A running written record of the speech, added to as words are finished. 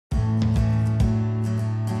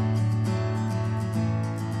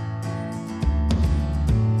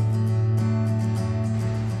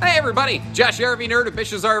everybody, Josh RV Nerd of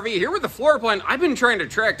Bish's RV here with the floor plan I've been trying to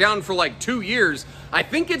track down for like 2 years. I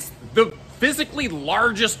think it's the physically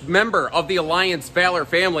largest member of the Alliance Valor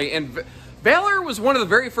family, and Valor was one of the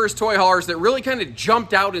very first toy haulers that really kind of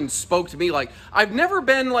jumped out and spoke to me. Like, I've never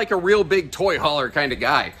been like a real big toy hauler kind of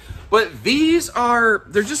guy, but these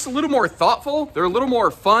they're just a little more thoughtful, they're a little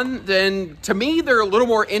more fun, and to me they're a little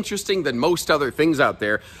more interesting than most other things out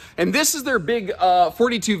there. And this is their big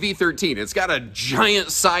 42V13. It's got a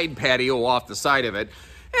giant side patio off the side of it,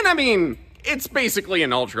 and I mean, it's basically an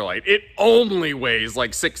ultralight. It only weighs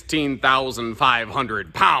like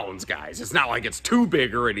 16,500 pounds, guys. It's not like it's too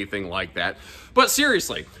big or anything like that. But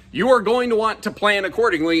seriously, you are going to want to plan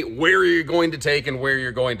accordingly where you're going to take and where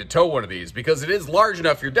you're going to tow one of these, because it is large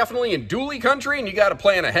enough. You're definitely in dually country and you got to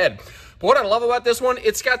plan ahead. But what I love about this one,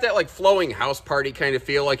 it's got that like flowing house party kind of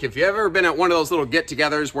feel. Like if you've ever been at one of those little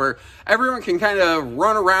get-togethers where everyone can kind of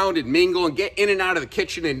run around and mingle and get in and out of the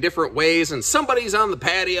kitchen in different ways, and somebody's on the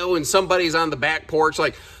patio and somebody's on the back porch,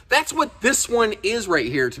 like that's what this one is right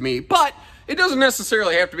here to me. But it doesn't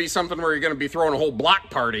necessarily have to be something where you're going to be throwing a whole block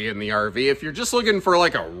party in the RV. If you're just looking for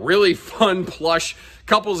like a really fun, plush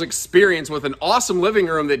couples experience with an awesome living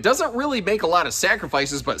room that doesn't really make a lot of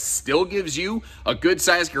sacrifices but still gives you a good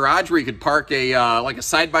sized garage where you could park a like a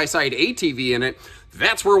side-by-side ATV in it,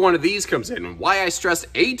 that's where one of these comes in. And why I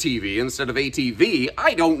stressed ATV instead of ATV,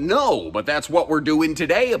 I don't know, but that's what we're doing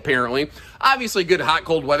today apparently. Obviously good hot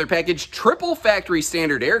cold weather package, triple factory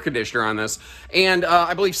standard air conditioner on this, and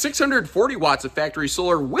I believe 640 watts of factory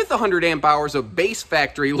solar with 100 amp hours of base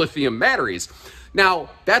factory lithium batteries. Now,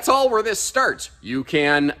 that's all where this starts. You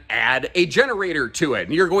can add a generator to it,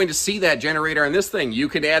 and you're going to see that generator on this thing. You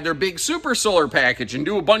can add their big super solar package and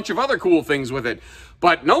do a bunch of other cool things with it.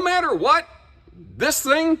 But no matter what, this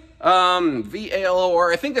thing,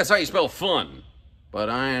 V-A-L-O-R, I think that's how you spell fun, but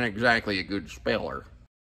I ain't exactly a good speller.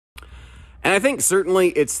 And I think certainly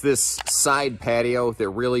it's this side patio that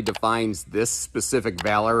really defines this specific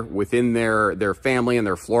Valor within their family and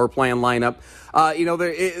their floor plan lineup. You know,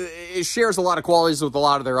 it shares a lot of qualities with a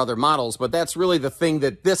lot of their other models, but that's really the thing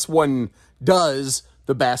that this one does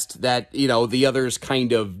the best that, you know, the others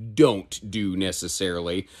kind of don't do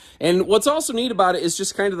necessarily. And what's also neat about it is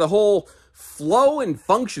just kind of the whole flow and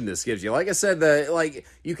function this gives you. Like I said, like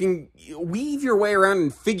you can weave your way around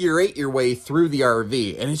and figure eight your way through the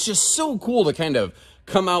RV, and it's just so cool to kind of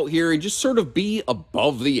come out here and just sort of be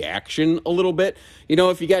above the action a little bit. You know,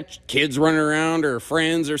 if you got kids running around or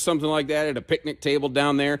friends or something like that at a picnic table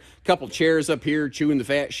down there, a couple chairs up here chewing the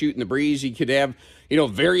fat, shooting the breeze, you could have, you know,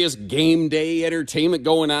 various game day entertainment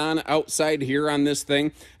going on outside here on this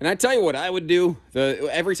thing. And I tell you what I would do,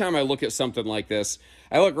 every time I look at something like this,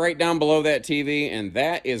 I look right down below that TV, and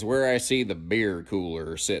that is where I see the beer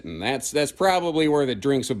cooler sitting. That's probably where the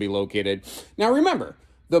drinks would be located. Now remember,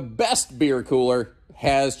 the best beer cooler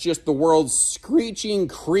has just the world's screeching,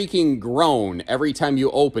 creaking groan every time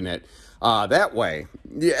you open it. That way,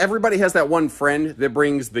 everybody has that one friend that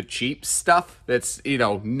brings the cheap stuff that's, you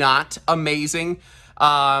know, not amazing.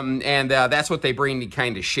 That's what they bring to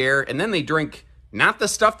kind of share. And then they drink not the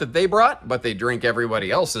stuff that they brought, but they drink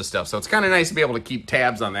everybody else's stuff. So it's kind of nice to be able to keep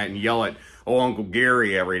tabs on that and yell at, oh, Uncle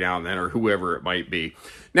Gary every now and then, or whoever it might be.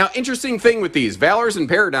 Now, interesting thing with these Valors and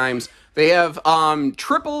Paradigms, they have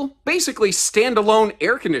triple, basically standalone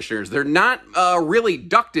air conditioners. They're not really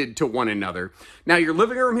ducted to one another. Now, your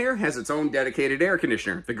living room here has its own dedicated air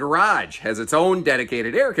conditioner. The garage has its own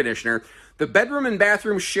dedicated air conditioner. The bedroom and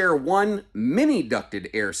bathroom share one mini ducted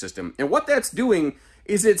air system. And what that's doing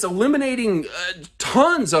is it's eliminating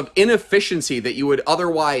tons of inefficiency that you would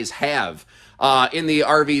otherwise have in the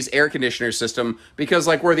RV's air conditioner system, because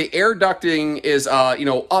like where the air ducting is, you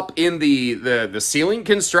know, up in the ceiling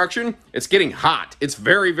construction, it's getting hot. It's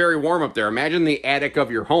very, very warm up there. Imagine the attic of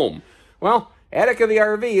your home. Well, attic of the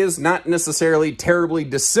RV is not necessarily terribly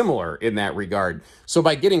dissimilar in that regard. So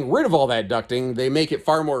by getting rid of all that ducting, they make it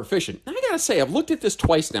far more efficient. And I gotta say, I've looked at this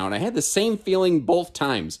twice now, and I had the same feeling both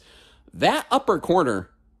times. That upper corner,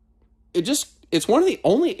 it's one of the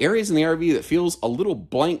only areas in the RV that feels a little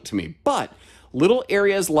blank to me. But little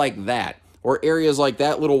areas like that, or areas like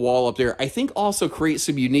that little wall up there, I think also create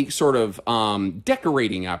some unique sort of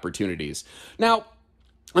decorating opportunities. Now,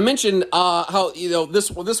 I mentioned how, you know,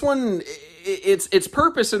 this one, its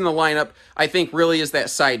purpose in the lineup, I think, really is that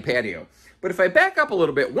side patio. But if I back up a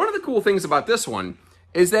little bit, one of the cool things about this one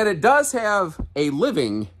is that it does have a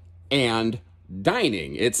living and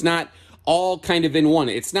dining. It's not all kind of in one.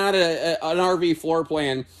 It's not an RV floor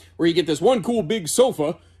plan where you get this one cool big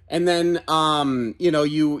sofa and then, you know,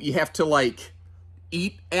 you have to like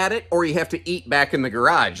eat at it or you have to eat back in the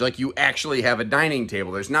garage. Like you actually have a dining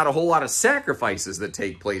table. There's not a whole lot of sacrifices that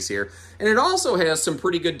take place here. And it also has some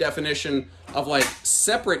pretty good definition of like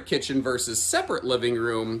separate kitchen versus separate living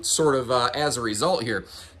room sort of as a result here.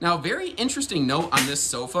 Now, very interesting note on this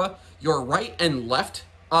sofa, your right and left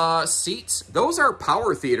seats, those are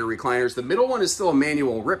power theater recliners. The middle one is still a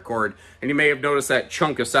manual ripcord, and you may have noticed that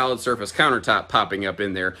chunk of solid surface countertop popping up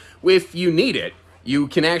in there. If you need it, you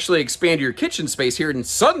can actually expand your kitchen space here, and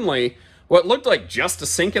suddenly what looked like just a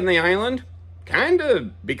sink in the island kind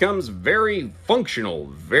of becomes very functional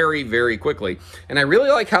very, very quickly. And I really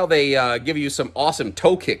like how they give you some awesome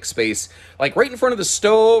toe kick space, like right in front of the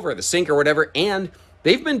stove or the sink or whatever, and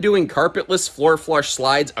they've been doing carpetless floor flush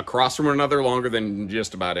slides across from one another longer than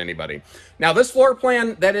just about anybody. Now, this floor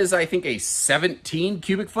plan, that is, I think, a 17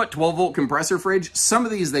 cubic foot, 12-volt compressor fridge. Some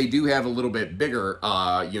of these, they do have a little bit bigger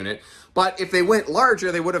unit. But if they went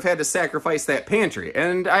larger, they would have had to sacrifice that pantry.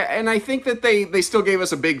 And I think that they still gave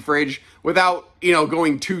us a big fridge without, you know,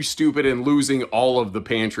 going too stupid and losing all of the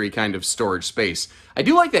pantry kind of storage space. I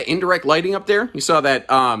do like that indirect lighting up there. You saw that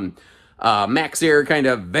Max Air kind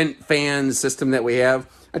of vent fan system that we have.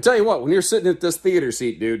 I tell you what, when you're sitting at this theater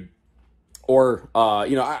seat, dude, or,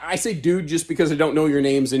 you know, I say dude just because I don't know your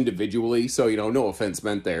names individually, so, you know, no offense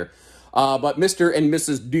meant there. But Mr. and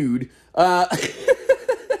Mrs. Dude,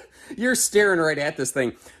 you're staring right at this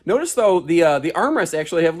thing. Notice, though, the armrests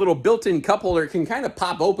actually have a little built-in cup holder. It can kind of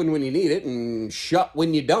pop open when you need it and shut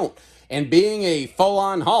when you don't. And being a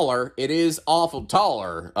full-on hauler, it is awful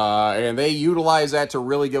taller. And they utilize that to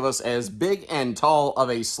really give us as big and tall of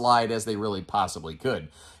a slide as they really possibly could.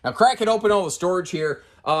 Now, cracking open all the storage here,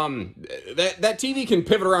 that TV can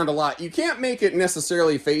pivot around a lot. You can't make it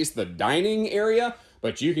necessarily face the dining area,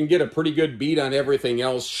 but you can get a pretty good beat on everything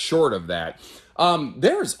else short of that.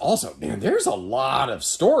 There's also, man, there's a lot of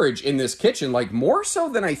storage in this kitchen, like more so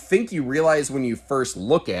than I think you realize when you first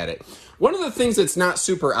look at it. One of the things that's not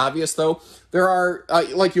super obvious, though, there are,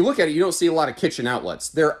 like you look at it, you don't see a lot of kitchen outlets.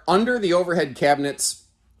 They're under the overhead cabinets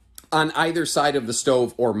on either side of the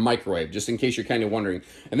stove or microwave, just in case you're kind of wondering.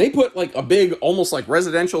 And they put like a big, almost like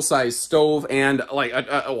residential size stove and like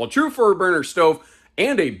a true 4-burner stove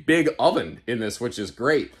and a big oven in this, which is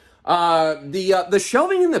great. The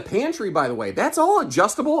shelving in the pantry, by the way, that's all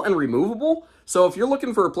adjustable and removable. So if you're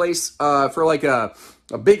looking for a place for like a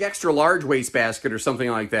big extra large wastebasket or something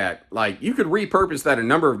like that, like you could repurpose that a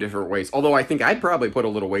number of different ways. Although I think I'd probably put a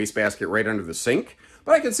little wastebasket right under the sink,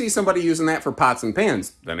 but I could see somebody using that for pots and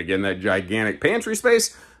pans. Then again, that gigantic pantry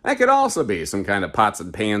space, that could also be some kind of pots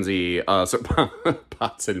and pansy,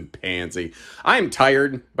 pots and pansy. I'm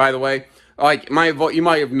tired, by the way. Like, you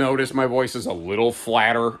might have noticed my voice is a little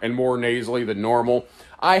flatter and more nasally than normal.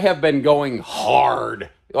 I have been going hard.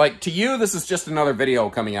 Like, to you, this is just another video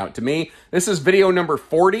coming out. To me, this is video number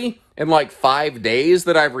 40 in like 5 days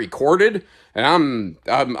that I've recorded. And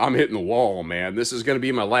I'm hitting the wall, man. This is going to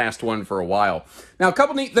be my last one for a while. Now, a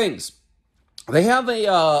couple neat things. They have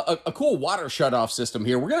a cool water shutoff system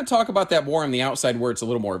here. We're going to talk about that more on the outside where it's a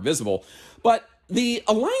little more visible. But the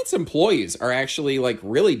Alliance employees are actually like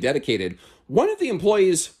really dedicated. One of the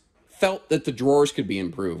employees felt that the drawers could be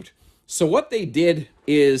improved. So what they did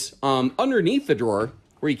is underneath the drawer,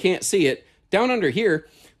 where you can't see it, down under here,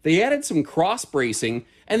 they added some cross bracing,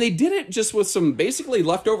 and they did it just with some basically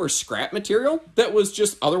leftover scrap material that was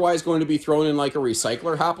just otherwise going to be thrown in like a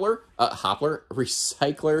recycling hopper.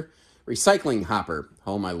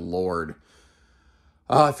 Oh my Lord.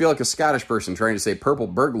 I feel like a Scottish person trying to say purple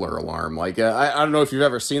burglar alarm. Like, I don't know if you've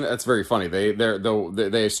ever seen it. That's very funny.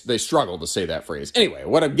 They struggle to say that phrase. Anyway,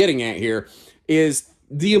 what I'm getting at here is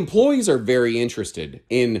the employees are very interested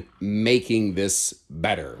in making this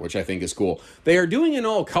better, which I think is cool. They are doing an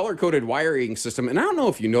all color-coded wiring system, and I don't know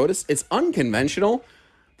if you noticed, it's unconventional.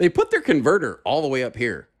 They put their converter all the way up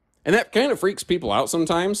here, and that kind of freaks people out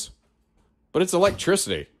sometimes, but it's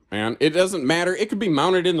electricity. Man, it doesn't matter. It could be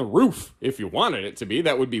mounted in the roof if you wanted it to be.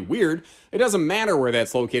 That would be weird. It doesn't matter where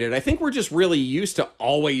that's located. I think we're just really used to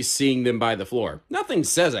always seeing them by the floor. Nothing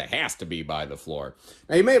says it has to be by the floor.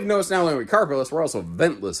 Now, you may have noticed not only are we carpetless, we're also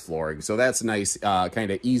ventless flooring. So that's a nice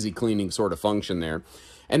kind of easy cleaning sort of function there.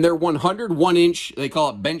 And their 101-inch, they call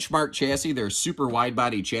it benchmark chassis, their super wide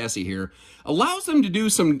body chassis here, allows them to do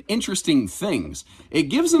some interesting things. It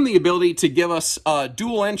gives them the ability to give us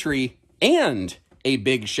dual entry and a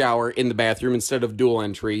big shower in the bathroom instead of dual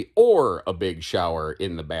entry or a big shower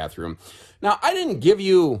in the bathroom. Now, I didn't give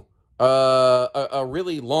you a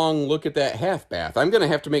really long look at that half bath. I'm going to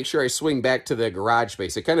have to make sure I swing back to the garage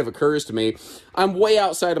space. It kind of occurs to me, I'm way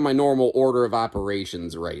outside of my normal order of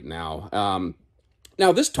operations right now.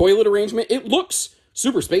 Now, this toilet arrangement, it looks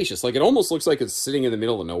super spacious. Like, it almost looks like it's sitting in the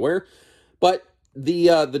middle of nowhere. But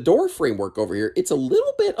the door framework over here, it's a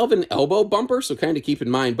little bit of an elbow bumper, so kind of keep in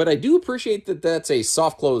mind. But I do appreciate that that's a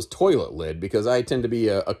soft close toilet lid, because I tend to be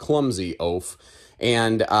a clumsy oaf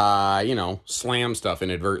and, you know, slam stuff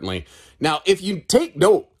inadvertently. Now, if you take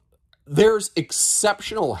note, there's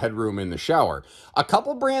exceptional headroom in the shower. A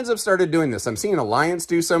couple brands have started doing this. I'm seeing Alliance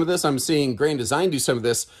do some of this. I'm seeing Grand Design do some of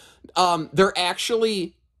this. They're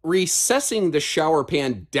actually recessing the shower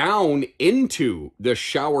pan down into the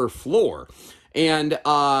shower floor. And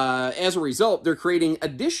as a result, they're creating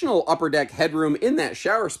additional upper deck headroom in that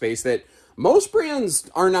shower space that most brands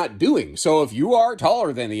are not doing. So if you are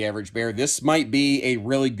taller than the average bear, this might be a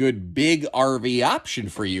really good big RV option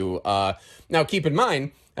for you. Now, keep in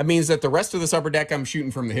mind, that means that the rest of this upper deck I'm shooting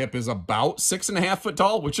from the hip is about 6.5 foot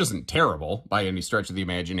tall, which isn't terrible by any stretch of the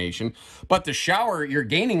imagination. But the shower, you're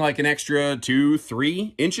gaining like an extra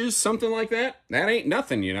 2-3 inches, something like that. That ain't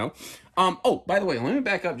nothing, you know. Oh, by the way, let me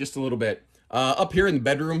back up just a little bit. Up here in the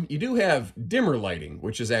bedroom, you do have dimmer lighting,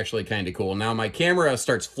 which is actually kind of cool. Now, my camera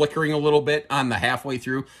starts flickering a little bit on the halfway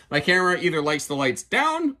through. My camera either likes the lights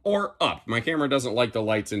down or up. My camera doesn't like the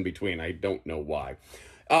lights in between. I don't know why.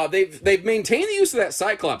 They've maintained the use of that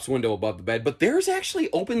Cyclops window above the bed, but theirs actually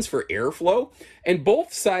opens for airflow, and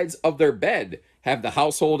both sides of their bed have the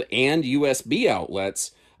household and USB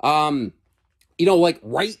outlets, you know, like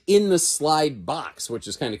right in the slide box, which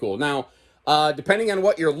is kind of cool. Now, depending on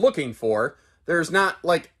what you're looking for, there's not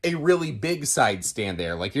like a really big side stand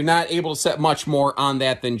there. Like, you're not able to set much more on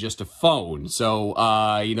that than just a phone. So,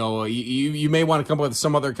 you know, you may want to come up with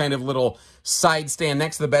some other kind of little side stand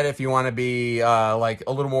next to the bed if you want to be like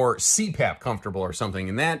a little more CPAP comfortable or something.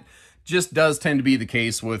 And that just does tend to be the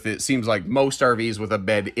case with, it seems like, most RVs with a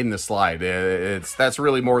bed in the slide. That's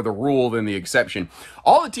really more the rule than the exception.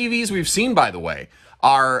 All the TVs we've seen, by the way,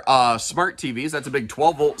 are smart TVs. That's a big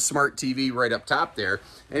 12-volt smart TV right up top there.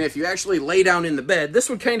 And if you actually lay down in the bed, this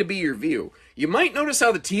would kind of be your view. You might notice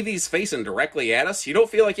how the TV's facing directly at us. You don't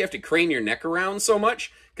feel like you have to crane your neck around so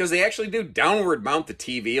much, because they actually do downward mount the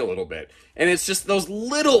TV a little bit. And it's just those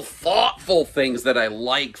little thoughtful things that I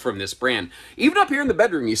like from this brand. Even up here in the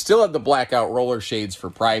bedroom, you still have the blackout roller shades for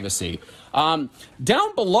privacy. Down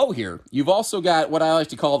below here, you've also got what I like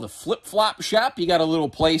to call the flip-flop shop. You got a little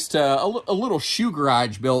place to, a little shoe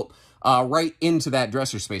garage built right into that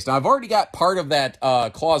dresser space. Now, I've already got part of that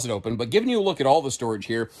closet open, but giving you a look at all the storage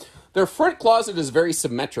here, their front closet is very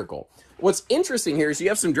symmetrical. What's interesting here is you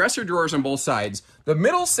have some dresser drawers on both sides. The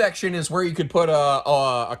middle section is where you could put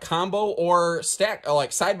a combo or stack,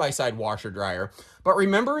 like side-by-side washer-dryer. But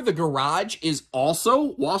remember, the garage is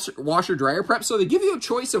also washer-dryer prep, so they give you a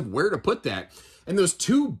choice of where to put that. And those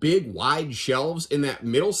two big, wide shelves in that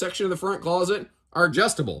middle section of the front closet are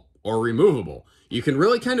adjustable or removable. You can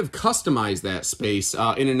really kind of customize that space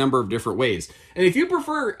in a number of different ways. And if you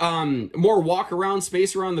prefer more walk-around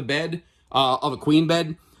space around the bed of a queen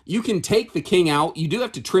bed, you can take the king out. You do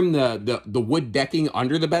have to trim the wood decking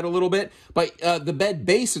under the bed a little bit, but the bed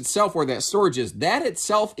base itself, where that storage is, that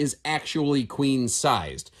itself is actually queen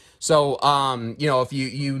sized. So, you know, if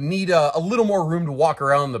you need a little more room to walk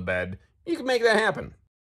around the bed, you can make that happen.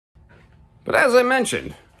 But as I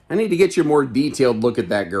mentioned, I need to get you a more detailed look at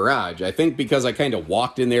that garage. I think because I kind of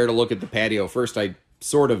walked in there to look at the patio first, I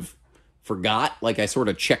sort of forgot, like I sort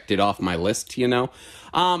of checked it off my list, you know.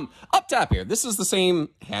 Up top here, this is the same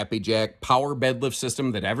Happy Jack power bed lift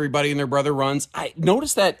system that everybody and their brother runs. I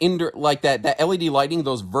noticed that that LED lighting,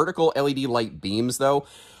 those vertical LED light beams though.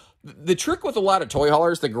 The trick with a lot of toy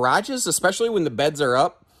haulers, the garages, especially when the beds are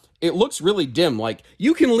up, it looks really dim. Like,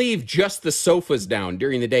 you can leave just the sofas down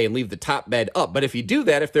during the day and leave the top bed up. But if you do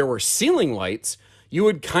that, if there were ceiling lights, you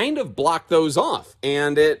would kind of block those off.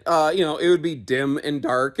 And it, you know, it would be dim and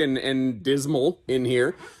dark and dismal in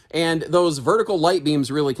here. And those vertical light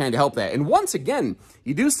beams really kind of help that. And once again,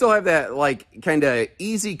 you do still have that, like, kind of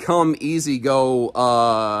easy come, easy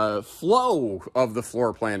go flow of the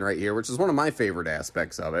floor plan right here, which is one of my favorite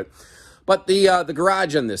aspects of it. But the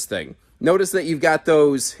garage on this thing, notice that you've got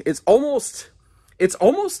those, it's almost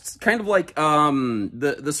kind of like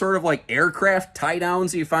the sort of like aircraft tie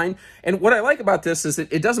downs you find. And what I like about this is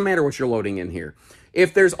that it doesn't matter what you're loading in here.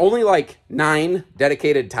 If there's only like 9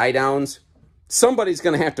 dedicated tie downs, somebody's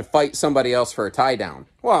going to have to fight somebody else for a tie down.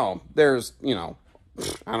 Well, there's, you know,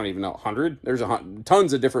 I don't even know, 100? There's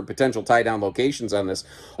tons of different potential tie down locations on this.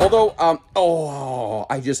 Although, oh,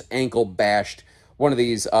 I just ankle bashed one of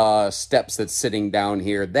these steps that's sitting down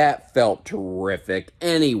here. That felt terrific.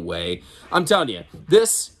 Anyway, I'm telling you,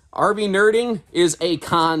 this RV nerding is a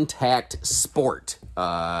contact sport,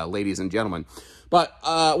 ladies and gentlemen. But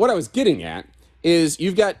what I was getting at is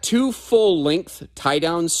you've got two full-length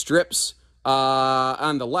tie-down strips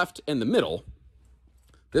on the left and the middle.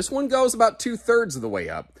 This one goes about 2/3 of the way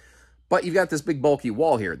up, but you've got this big bulky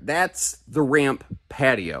wall here. That's the ramp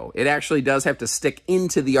patio. It actually does have to stick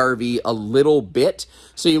into the RV a little bit,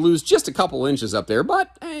 so you lose just a couple inches up there,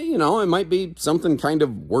 but, you know, it might be something kind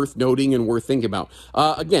of worth noting and worth thinking about.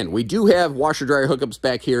 Again, we do have washer-dryer hookups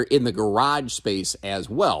back here in the garage space as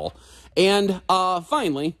well. And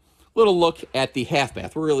finally, little look at the half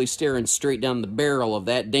bath. We're really staring straight down the barrel of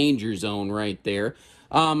that danger zone right there.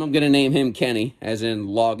 I'm going to name him Kenny, as in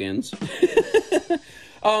logins.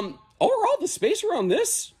 Overall, the space around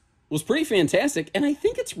this was pretty fantastic, and I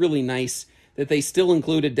think it's really nice that they still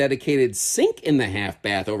include a dedicated sink in the half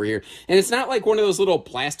bath over here. And it's not like one of those little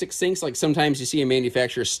plastic sinks like sometimes you see a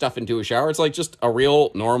manufacturer stuff into a shower. It's like just a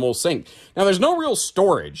real normal sink. Now, there's no real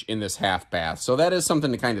storage in this half bath, so that is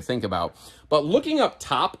something to kind of think about. But looking up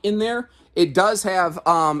top in there, it does have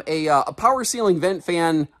a power ceiling vent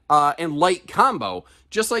fan and light combo,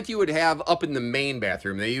 just like you would have up in the main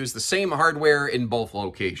bathroom. They use the same hardware in both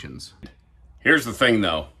locations. Here's the thing,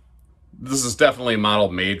 though. This is definitely a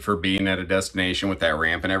model made for being at a destination with that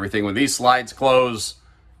ramp and everything. When these slides close,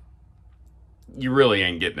 you really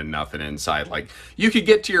ain't getting nothing inside. Like, you could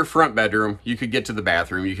get to your front bedroom, you could get to the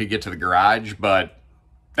bathroom, you could get to the garage, but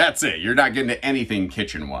that's it. You're not getting to anything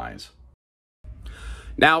kitchen-wise.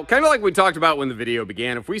 Now, kind of like we talked about when the video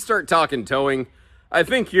began, if we start talking towing, I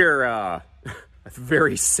think you're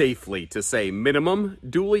very safely to say minimum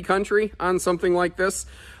dually country on something like this.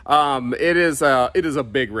 It is a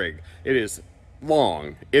big rig. It is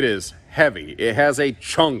long. It is heavy. It has a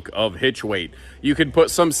chunk of hitch weight. You can put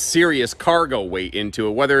some serious cargo weight into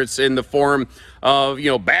it, whether it's in the form of, you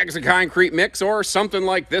know, bags of concrete mix or something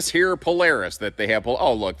like this here Polaris that they have.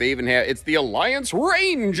 Oh, look, they even have, it's the Alliance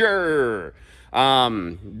Ranger.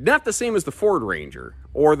 Not the same as the Ford Ranger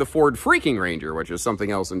or the Ford freaking Ranger, which is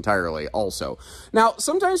something else entirely also. Now,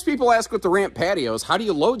 sometimes people ask with the ramp patios, how do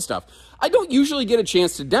you load stuff? I don't usually get a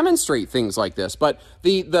chance to demonstrate things like this, but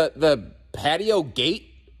the patio gate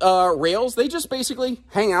rails, they just basically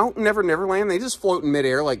hang out in Never Never Land. They just float in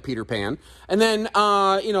midair like Peter Pan. And then,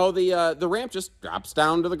 you know, the ramp just drops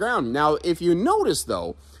down to the ground. Now, if you notice,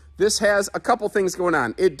 though, this has a couple things going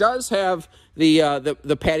on. It does have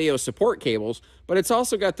the patio support cables, but it's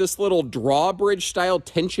also got this little drawbridge style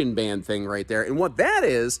tension band thing right there. And what that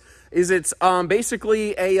is it's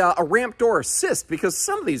basically a ramp door assist, because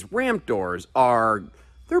some of these ramp doors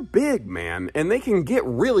they're big, man, and they can get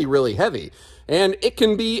really, really heavy. And it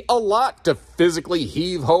can be a lot to physically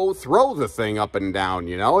heave-ho throw the thing up and down,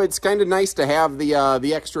 you know? It's kind of nice to have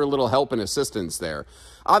the extra little help and assistance there.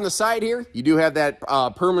 On the side here, you do have that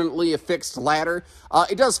permanently affixed ladder.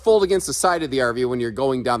 It does fold against the side of the RV when you're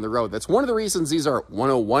going down the road. That's one of the reasons these are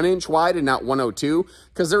 101-inch wide and not 102,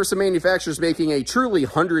 because there are some manufacturers making a truly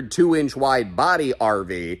 102-inch wide body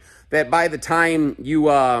RV that by the time you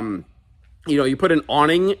put an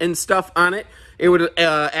awning and stuff on it, it would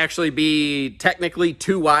actually be technically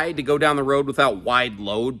too wide to go down the road without wide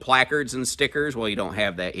load placards and stickers. Well, you don't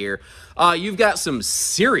have that here. You've got some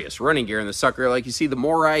serious running gear in the sucker. Like you see the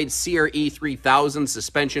Moride CRE 3000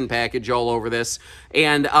 suspension package all over this.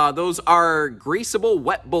 And those are greasable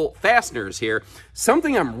wet bolt fasteners here.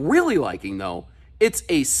 Something I'm really liking, though, it's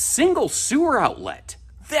a single sewer outlet.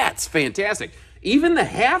 That's fantastic. Even the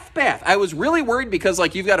half bath, I was really worried because,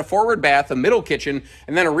 like, you've got a forward bath, a middle kitchen,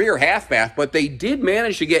 and then a rear half bath, but they did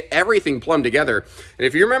manage to get everything plumbed together. And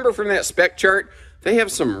if you remember from that spec chart, they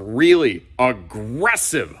have some really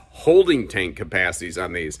aggressive holding tank capacities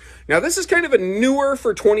on these. Now, this is kind of a newer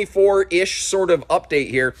for 24-ish sort of update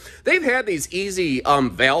here. They've had these easy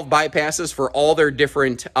valve bypasses for all their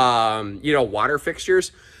different, water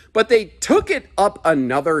fixtures, but they took it up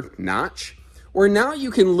another notch, where now you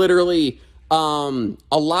can literally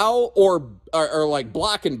allow or like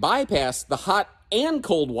block and bypass the hot and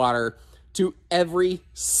cold water to every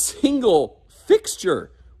single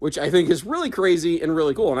fixture, which I think is really crazy and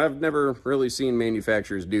really cool. And I've never really seen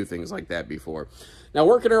manufacturers do things like that before. Now,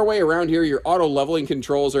 working our way around here, your auto leveling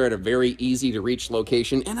controls are at a very easy to reach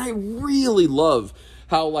location. And I really love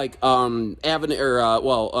how, like, Paradigm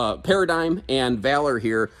and Valor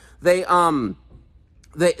here, they,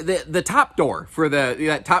 the top door for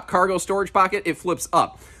that top cargo storage pocket, it flips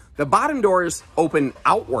up. The bottom doors open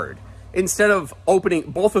outward instead of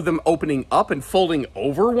both of them opening up and folding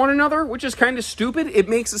over one another, which is kind of stupid. It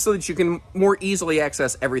makes it so that you can more easily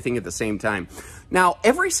access everything at the same time. Now,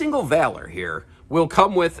 every single Valor here will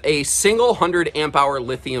come with a single 100 amp hour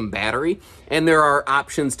lithium battery, and there are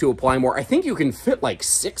options to apply more. I think you can fit like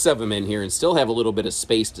 6 of them in here and still have a little bit of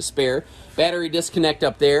space to spare. Battery disconnect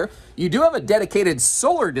up there. You do have a dedicated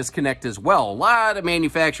solar disconnect as well. A lot of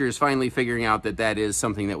manufacturers finally figuring out that that is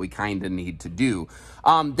something that we kind of need to do.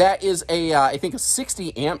 That is a, I think a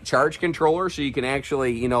 60 amp charge controller, so you can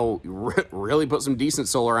actually, you know, really put some decent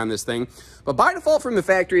solar on this thing. But by default from the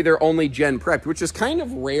factory, they're only gen prepped, which is kind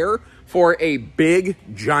of rare for a big,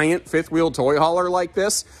 giant fifth wheel toy hauler like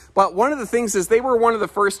this. But one of the things is they were one of the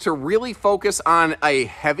first to really focus on a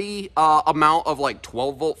heavy amount of like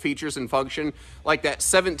 12 volt features and function, like that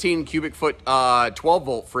 17 cubic foot 12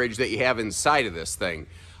 volt fridge that you have inside of this thing.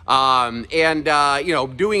 You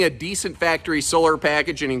know, doing a decent factory solar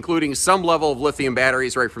package and including some level of lithium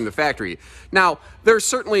batteries right from the factory. Now, there's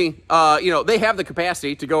certainly, you know, they have the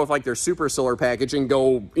capacity to go with like their super solar package and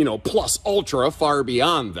go, you know, plus ultra far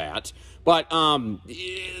beyond that. But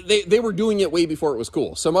they were doing it way before it was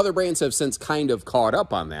cool. Some other brands have since kind of caught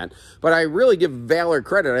up on that. But I really give Valor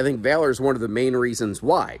credit. I think Valor is one of the main reasons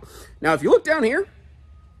why. Now, if you look down here,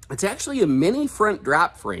 it's actually a mini front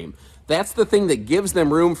drop frame. That's the thing that gives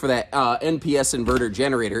them room for that NPS inverter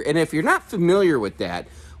generator. And if you're not familiar with that,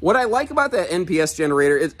 what I like about that NPS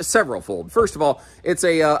generator is several-fold. First of all, it's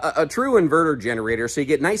a true inverter generator, so you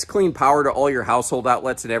get nice clean power to all your household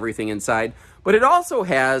outlets and everything inside. But it also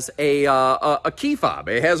has a key fob.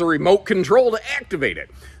 It has a remote control to activate it.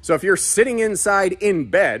 So if you're sitting inside in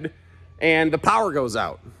bed and the power goes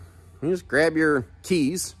out, you just grab your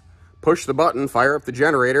keys, push the button, fire up the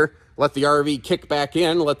generator, let the RV kick back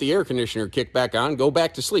in, let the air conditioner kick back on, go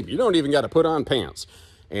back to sleep. You don't even got to put on pants.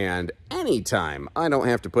 And anytime I don't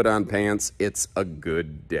have to put on pants, it's a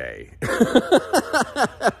good day.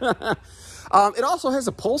 It also has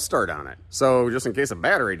a pull start on it. So just in case a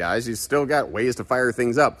battery dies, you still got ways to fire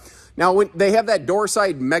things up. Now, when they have that door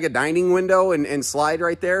side mega dining window and slide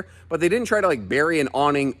right there, but they didn't try to like bury an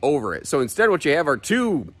awning over it. So instead what you have are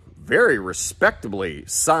two very respectably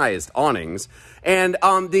sized awnings. And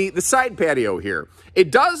the side patio here,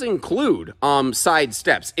 it does include side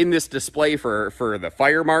steps in this display for the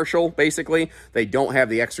fire marshal, basically. They don't have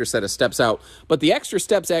the extra set of steps out, but the extra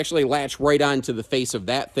steps actually latch right onto the face of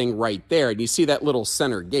that thing right there, and you see that little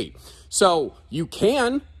center gate. So you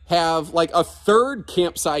can have like a third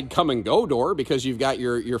campsite come and go door because you've got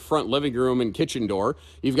your front living room and kitchen door.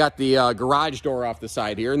 You've got the garage door off the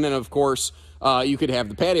side here, and then of course you could have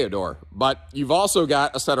the patio door, but you've also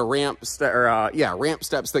got a set of ramp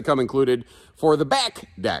steps that come included for the back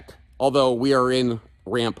deck, although we are in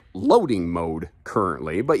ramp loading mode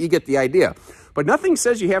currently, but you get the idea. But nothing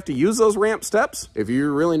says you have to use those ramp steps if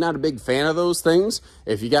you're really not a big fan of those things.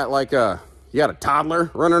 If you got like you got a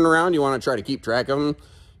toddler running around, you want to try to keep track of them,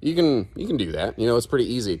 you can do that. You know, it's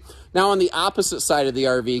pretty easy. Now, on the opposite side of the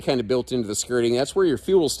RV, kind of built into the skirting, that's where your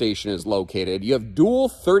fuel station is located. You have dual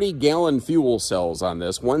 30-gallon fuel cells on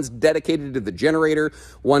this. One's dedicated to the generator.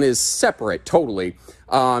 One is separate totally,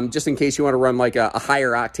 just in case you want to run like a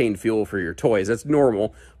higher octane fuel for your toys. That's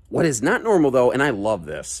normal. What is not normal, though, and I love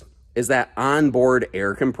this, is that onboard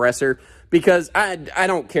air compressor. Because I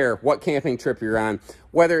don't care what camping trip you're on,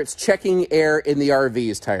 whether it's checking air in the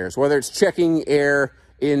RV's tires, whether it's checking air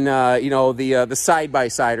in, you know, the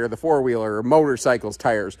side-by-side or the four-wheeler or motorcycle's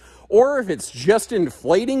tires, or if it's just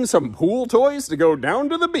inflating some pool toys to go down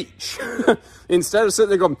to the beach. Instead of sitting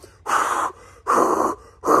there going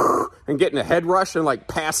and getting a head rush and like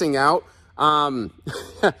passing out,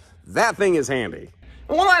 that thing is handy.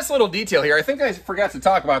 And one last little detail here. I think I forgot to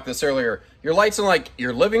talk about this earlier. Your lights in like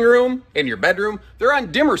your living room and your bedroom, they're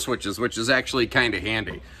on dimmer switches, which is actually kind of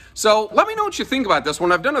handy. So let me know what you think about this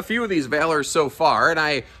one. I've done a few of these Valors so far, and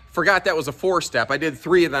I forgot that was a 4-step. I did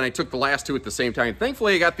 3, and then I took the last 2 at the same time.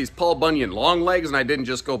 Thankfully, I got these Paul Bunyan long legs, and I didn't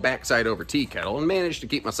just go backside over tea kettle, and managed to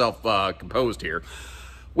keep myself composed here.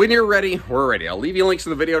 When you're ready, we're ready. I'll leave you links in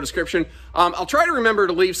the video description. I'll try to remember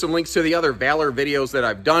to leave some links to the other Valor videos that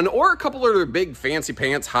I've done, or a couple of other big fancy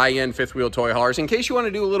pants, high-end fifth wheel toy haulers, in case you want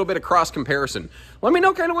to do a little bit of cross comparison. Let me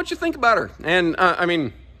know kind of what you think about her. And I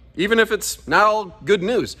mean, even if it's not all good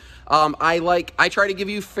news, I try to give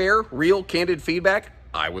you fair, real, candid feedback.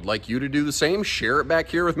 I would like you to do the same. Share it back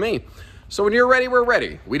here with me. So when you're ready, we're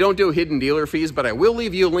ready. We don't do hidden dealer fees, but I will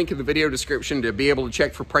leave you a link in the video description to be able to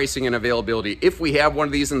check for pricing and availability. If we have one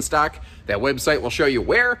of these in stock, that website will show you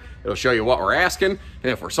where, it'll show you what we're asking,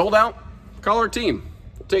 and if we're sold out, call our team.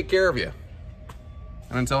 We'll take care of you.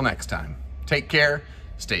 And until next time, take care,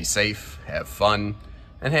 stay safe, have fun,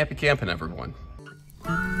 and happy camping, everyone.